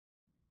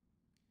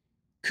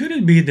Could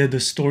it be that the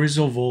stories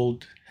of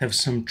old have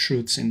some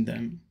truths in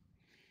them?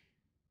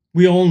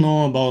 We all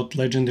know about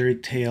legendary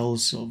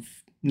tales of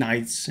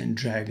knights and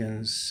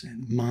dragons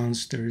and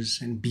monsters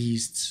and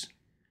beasts,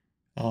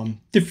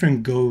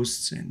 different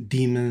ghosts and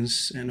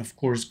demons, and of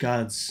course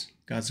gods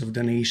of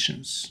the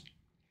nations.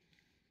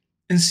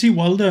 And see,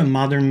 while the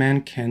modern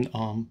man can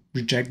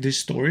reject these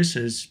stories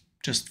as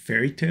just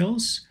fairy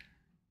tales,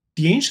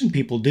 the ancient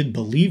people did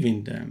believe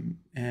in them.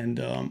 And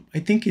I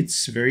think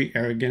it's very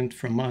arrogant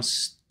from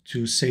us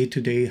to say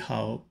today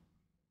how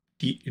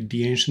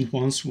the ancient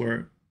ones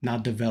were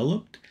not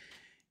developed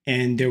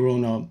and they were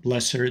on a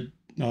lesser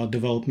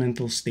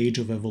developmental stage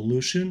of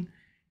evolution,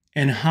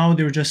 and how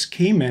they were just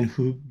cavemen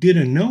who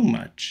didn't know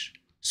much.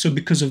 So,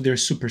 because of their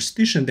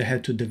superstition, they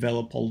had to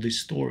develop all these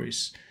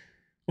stories.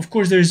 Of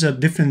course, there's a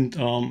different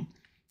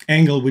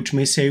angle which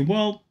may say,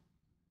 well,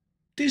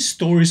 these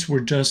stories were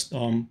just,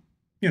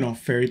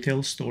 fairy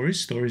tale stories,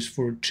 stories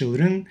for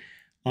children,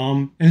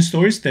 and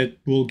stories that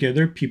will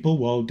gather people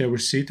while they were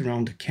sit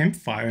around the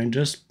campfire and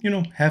just,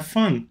 have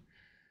fun.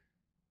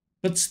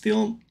 But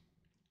still,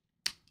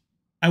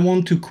 I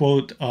want to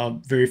quote a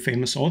very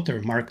famous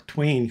author, Mark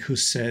Twain, who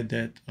said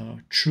that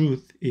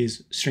truth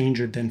is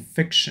stranger than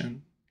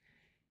fiction.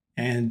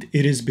 And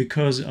it is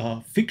because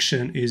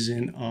fiction is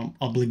an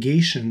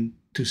obligation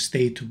to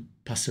state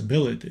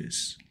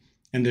possibilities,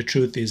 and the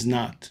truth is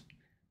not.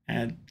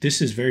 And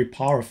this is very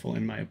powerful,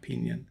 in my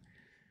opinion.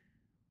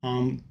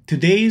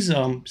 Today's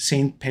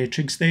St.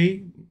 Patrick's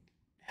Day.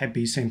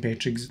 Happy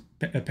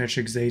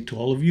Patrick's Day to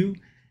all of you.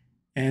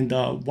 And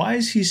why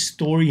is his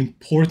story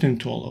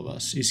important to all of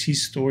us? Is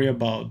his story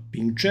about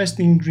being dressed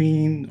in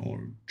green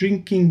or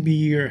drinking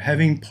beer,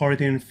 having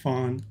party and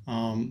fun?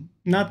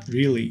 Not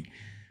really.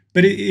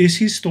 But is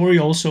his story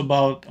also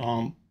about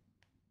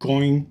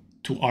going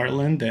to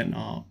Ireland and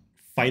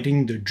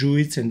fighting the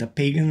Druids and the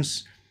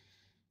pagans?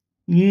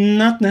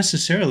 Not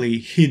necessarily.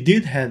 He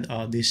did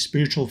have this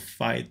spiritual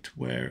fight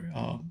where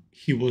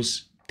he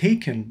was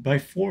taken by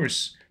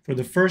force for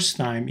the first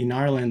time in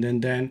Ireland,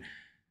 and then,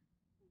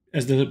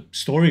 as the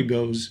story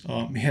goes,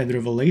 he had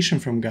revelation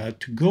from God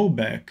to go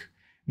back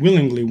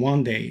willingly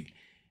one day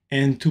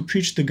and to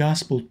preach the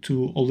gospel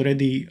to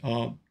the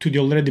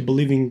already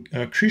believing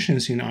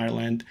Christians in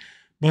Ireland,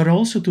 but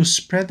also to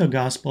spread the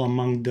gospel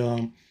among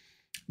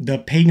the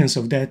pagans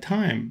of that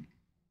time.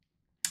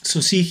 So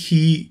see,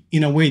 he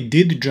in a way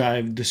did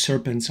drive the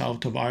serpents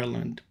out of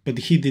Ireland, but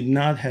he did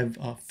not have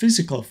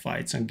physical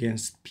fights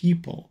against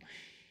people.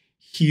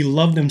 He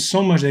loved them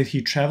so much that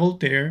he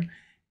traveled there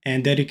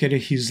and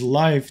dedicated his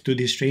life to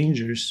these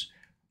strangers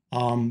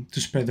to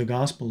spread the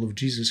gospel of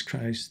Jesus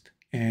Christ.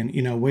 And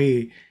in a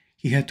way,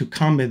 he had to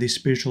combat these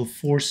spiritual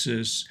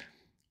forces,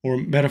 or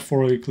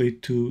metaphorically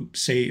to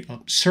say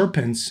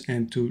serpents,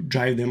 and to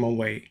drive them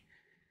away.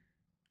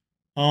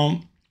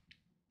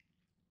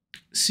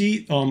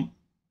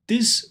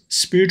 These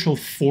spiritual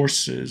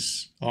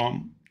forces,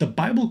 the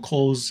Bible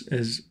calls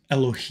as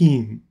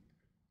Elohim,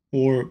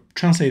 or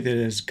translated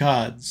as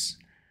gods.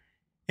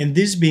 And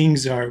these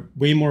beings are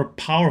way more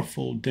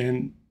powerful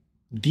than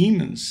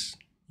demons,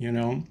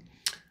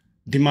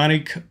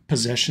 Demonic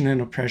possession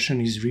and oppression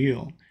is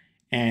real.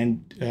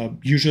 And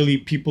usually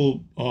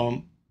people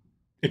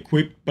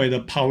equipped by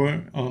the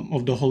power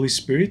of the Holy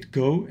Spirit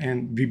go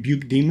and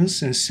rebuke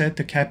demons and set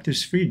the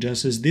captives free,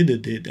 just as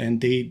Dida did.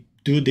 And they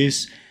do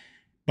this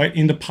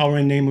in the power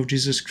and name of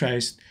Jesus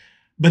Christ.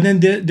 But then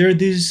there are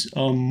these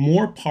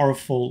more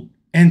powerful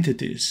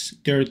entities.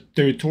 They're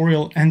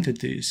territorial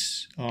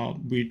entities,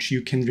 which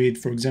you can read,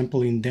 for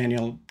example, in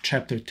Daniel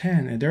chapter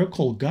 10, and they're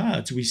called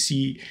gods.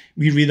 We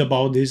read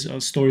about these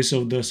stories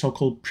of the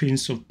so-called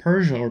Prince of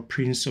Persia or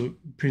Prince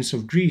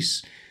of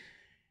Greece.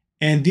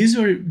 And these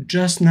are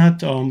just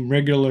not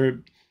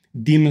regular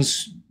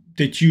demons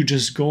that you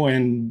just go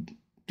and,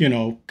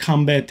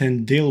 combat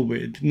and deal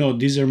with. No,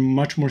 these are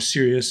much more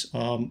serious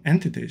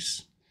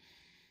entities.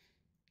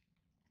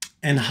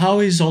 And how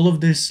is all of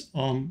this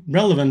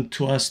relevant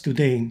to us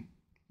today?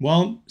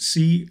 Well,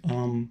 see,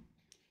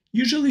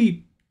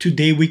 usually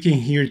today we can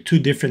hear two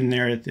different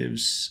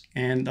narratives.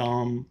 And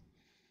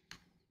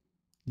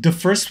the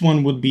first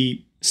one would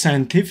be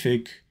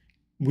scientific,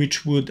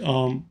 which would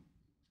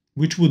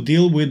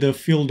deal with the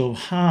field of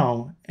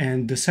how,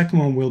 and the second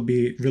one will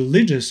be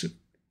religious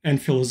and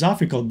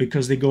philosophical,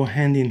 because they go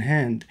hand in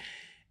hand.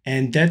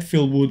 And that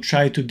field would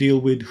try to deal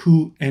with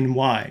who and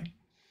why.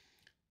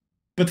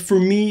 But for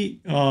me,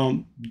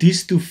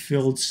 these two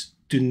fields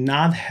do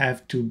not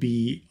have to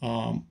be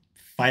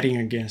fighting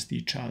against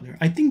each other.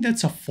 I think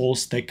that's a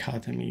false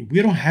dichotomy.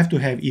 We don't have to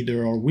have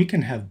either or. We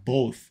can have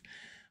both.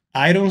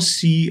 I don't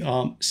see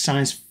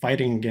science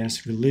fighting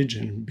against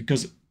religion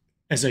because,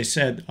 as I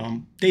said,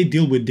 they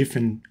deal with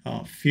different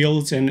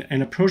fields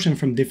and approach them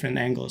from different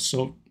angles.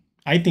 So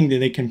I think that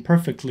they can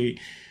perfectly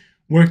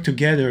work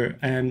together.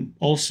 And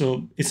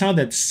also, it's not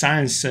that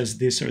science says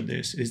this or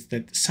this. It's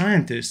that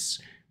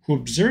scientists who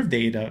observe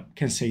data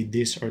can say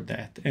this or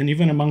that. And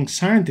even among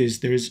scientists,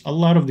 there's a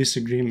lot of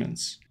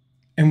disagreements.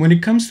 And when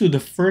it comes to the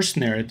first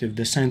narrative,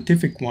 the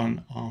scientific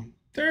one,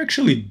 There are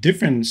actually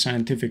different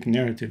scientific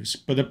narratives,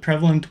 but the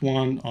prevalent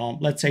one,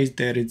 let's say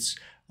that it's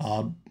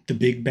the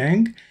Big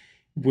Bang,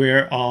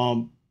 where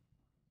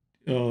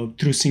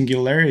through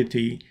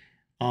singularity,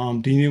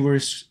 the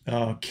universe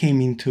came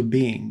into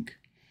being.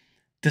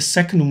 The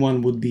second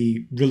one would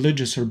be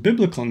religious or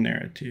biblical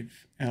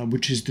narrative,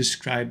 which is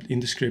described in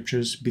the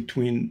scriptures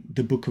between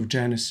the book of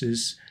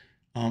Genesis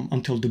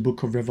until the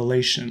book of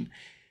Revelation.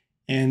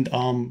 And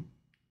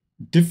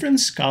different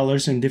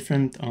scholars and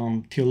different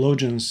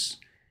theologians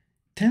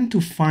tend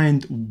to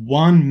find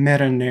one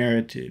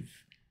meta-narrative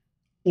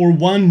or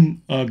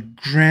one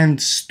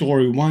grand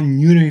story, one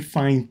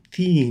unifying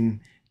theme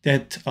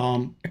that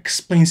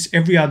explains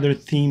every other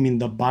theme in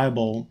the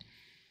Bible.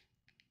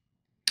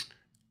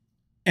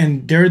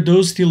 And there are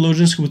those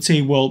theologians who would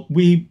say, well,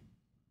 we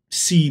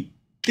see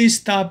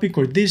this topic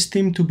or this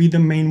theme to be the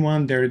main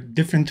one. There are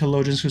different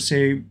theologians who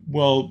say,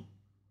 well,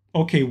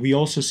 okay, we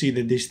also see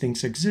that these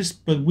things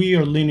exist, but we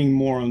are leaning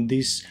more on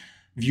this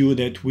view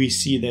that we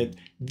see that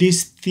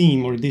this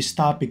theme or this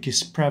topic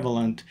is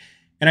prevalent.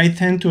 And I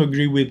tend to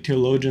agree with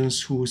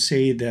theologians who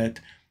say that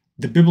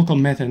the biblical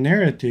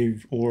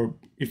meta-narrative, or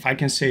if I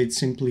can say it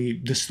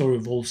simply, the story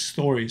of all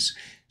stories,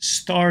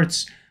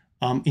 starts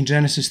in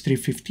Genesis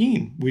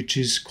 3:15, which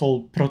is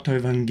called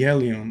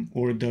Protoevangelion,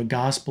 or the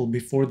gospel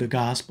before the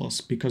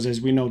gospels, because as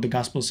we know, the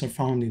gospels are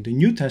found in the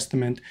New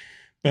Testament,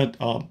 but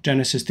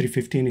Genesis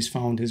 3:15 is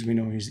found, as we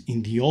know, is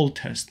in the Old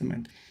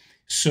Testament.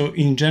 So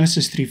in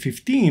Genesis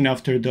 3:15,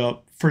 after the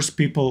first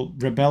people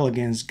rebel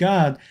against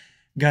God,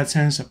 God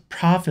sends a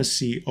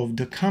prophecy of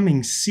the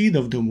coming seed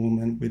of the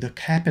woman with a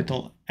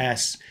capital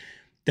S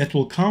that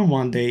will come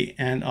one day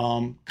and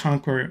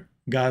conquer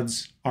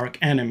God's arch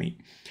enemy.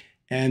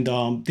 And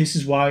this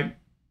is why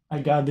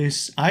I got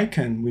this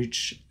icon,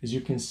 which, as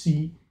you can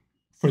see,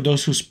 for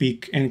those who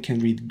speak and can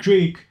read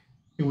Greek,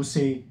 it will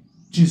say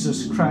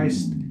Jesus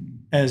Christ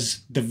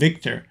as the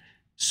victor.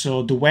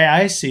 So the way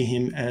I see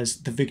him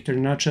as the victor,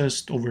 not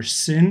just over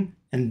sin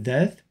and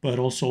death, but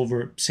also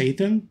over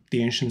Satan,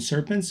 the ancient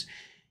serpents,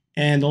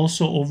 and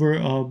also over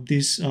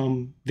these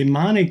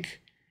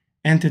demonic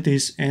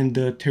entities and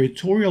the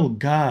territorial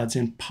gods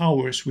and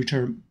powers, which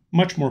are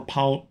much more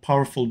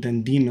powerful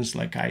than demons,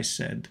 like I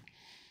said.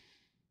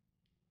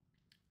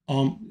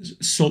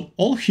 So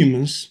all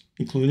humans,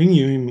 including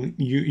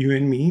you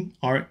and me,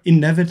 are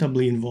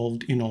inevitably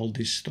involved in all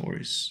these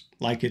stories,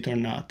 like it or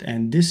not.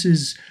 And this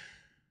is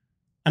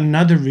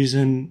another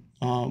reason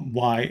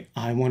why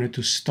I wanted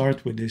to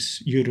start with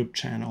this YouTube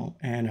channel.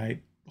 And I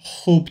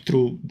hope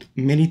through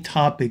many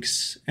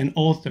topics and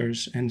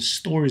authors and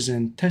stories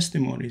and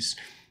testimonies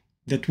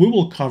that we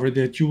will cover,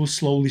 that you will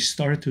slowly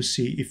start to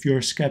see, if you're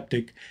a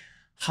skeptic,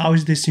 how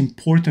is this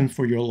important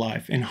for your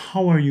life and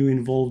how are you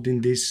involved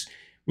in this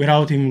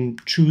without even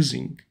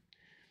choosing.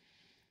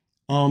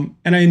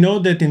 And I know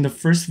that in the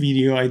first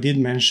video I did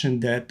mention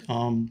that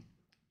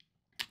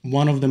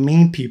one of the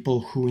main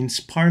people who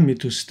inspired me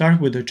to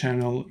start with the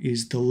channel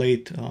is the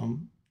late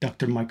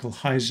Dr. Michael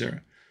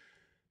Heiser.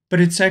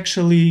 But it's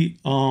actually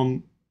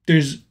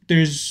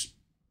there's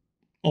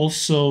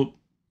also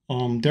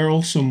there are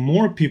also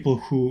more people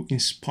who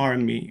inspire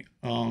me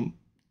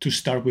to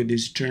start with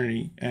this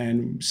journey,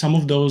 and some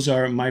of those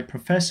are my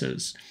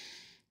professors.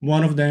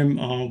 One of them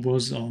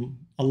was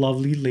a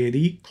lovely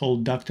lady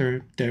called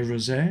Dr. De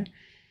Rose,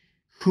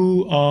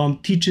 who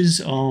teaches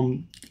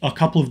a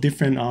couple of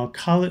different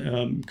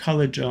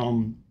college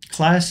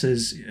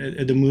classes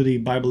at the Moody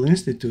Bible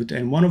Institute,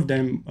 and one of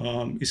them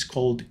is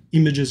called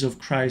Images of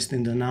Christ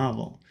in the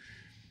Novel.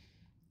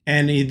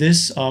 And in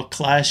this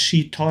class,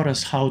 she taught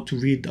us how to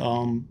read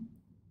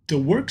the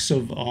works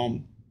of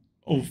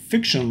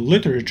fiction,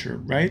 literature,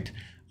 right?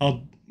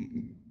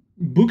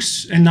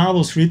 Books and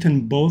novels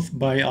written both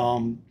by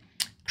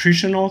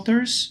Christian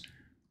authors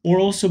or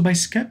also by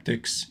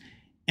skeptics,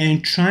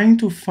 and trying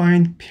to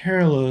find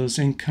parallels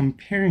and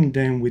comparing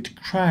them with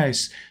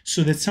Christ,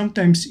 so that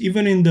sometimes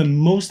even in the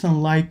most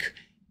unlike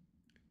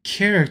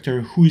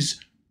character who is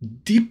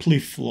deeply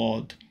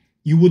flawed,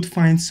 you would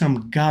find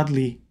some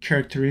godly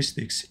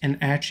characteristics and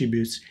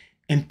attributes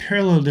and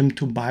parallel them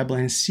to Bible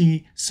and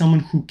see someone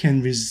who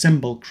can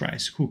resemble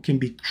Christ, who can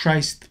be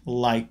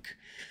Christ-like.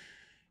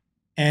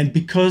 And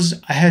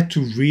because I had to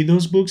read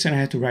those books and I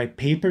had to write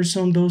papers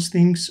on those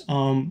things,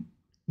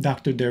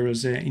 Dr. De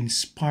Rose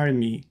inspired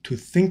me to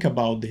think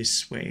about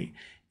this way.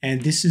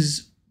 And this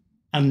is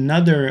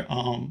another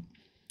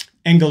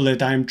angle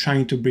that I'm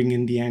trying to bring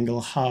in the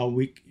angle,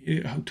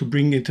 to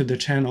bring into the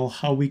channel,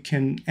 how we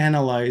can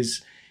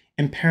analyze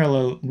and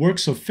parallel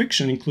works of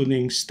fiction,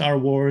 including Star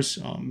Wars,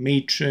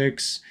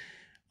 Matrix,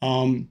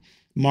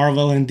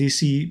 Marvel and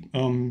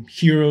DC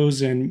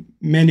heroes, and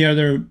many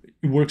other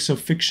works of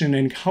fiction,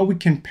 and how we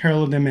can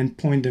parallel them and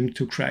point them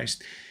to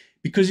Christ.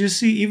 Because you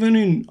see, even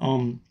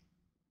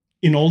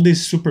in all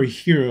these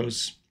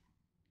superheroes,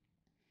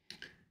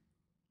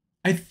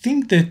 I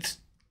think that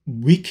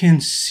we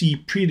can see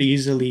pretty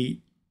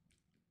easily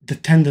the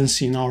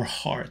tendency in our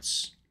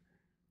hearts,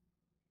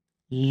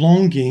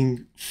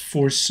 longing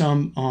for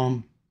some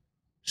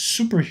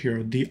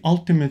superhero, the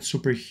ultimate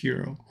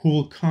superhero, who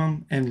will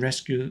come and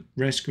rescue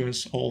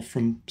us all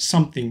from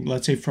something,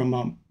 let's say from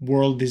a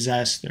world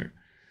disaster.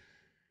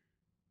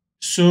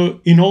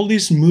 So in all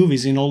these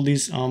movies, in all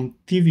these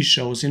TV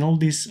shows, in all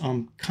these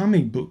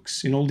comic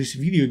books, in all these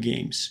video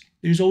games,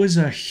 there's always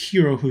a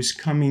hero who's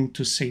coming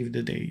to save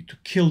the day, to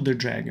kill the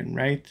dragon,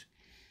 right?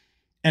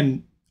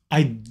 And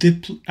I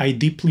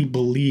deeply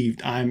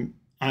believed, I'm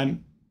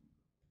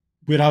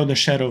without a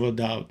shadow of a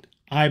doubt,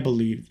 I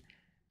believe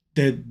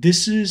that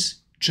this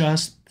is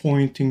just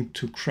pointing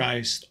to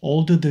Christ,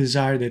 all the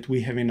desire that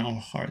we have in our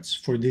hearts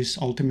for this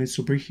ultimate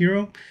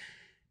superhero.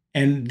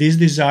 And these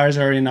desires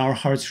are in our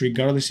hearts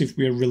regardless if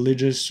we are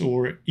religious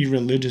or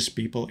irreligious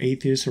people,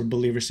 atheists or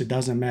believers, it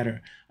doesn't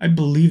matter. I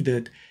believe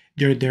that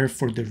they're there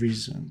for the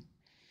reason.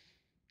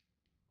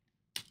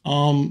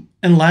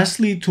 And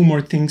lastly, two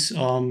more things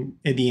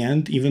at the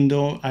end, even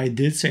though I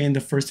did say in the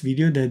first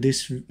video that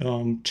this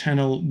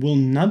channel will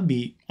not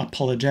be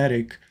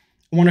apologetic,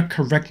 I want to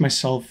correct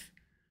myself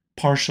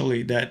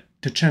partially that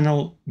the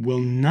channel will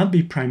not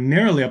be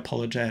primarily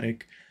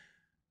apologetic.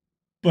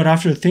 But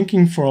after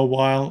thinking for a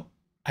while,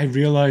 I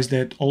realized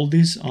that all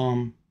these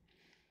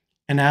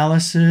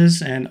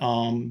analysis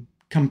and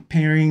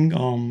comparing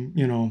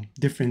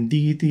different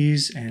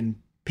deities and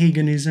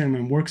paganism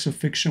and works of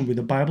fiction with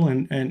the Bible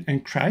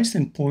and Christ,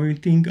 and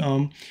pointing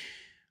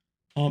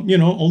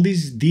all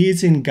these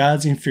deities and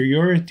God's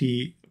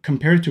inferiority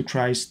compared to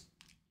Christ,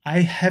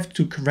 I have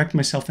to correct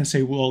myself and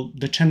say, well,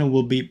 the channel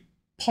will be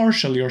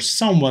partially or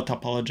somewhat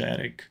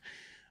apologetic.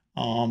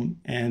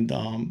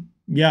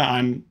 Yeah,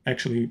 I'm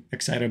actually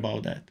excited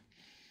about that.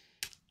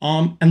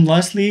 And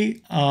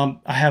lastly, I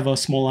have a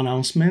small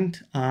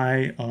announcement.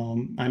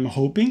 I'm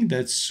hoping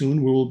that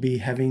soon we will be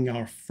having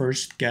our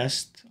first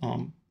guest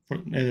for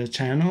the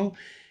channel,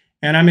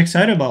 and I'm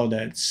excited about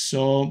that.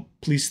 So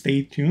please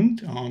stay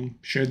tuned.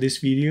 Share this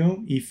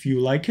video if you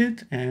like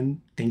it,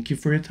 and thank you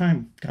for your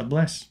time. God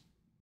bless.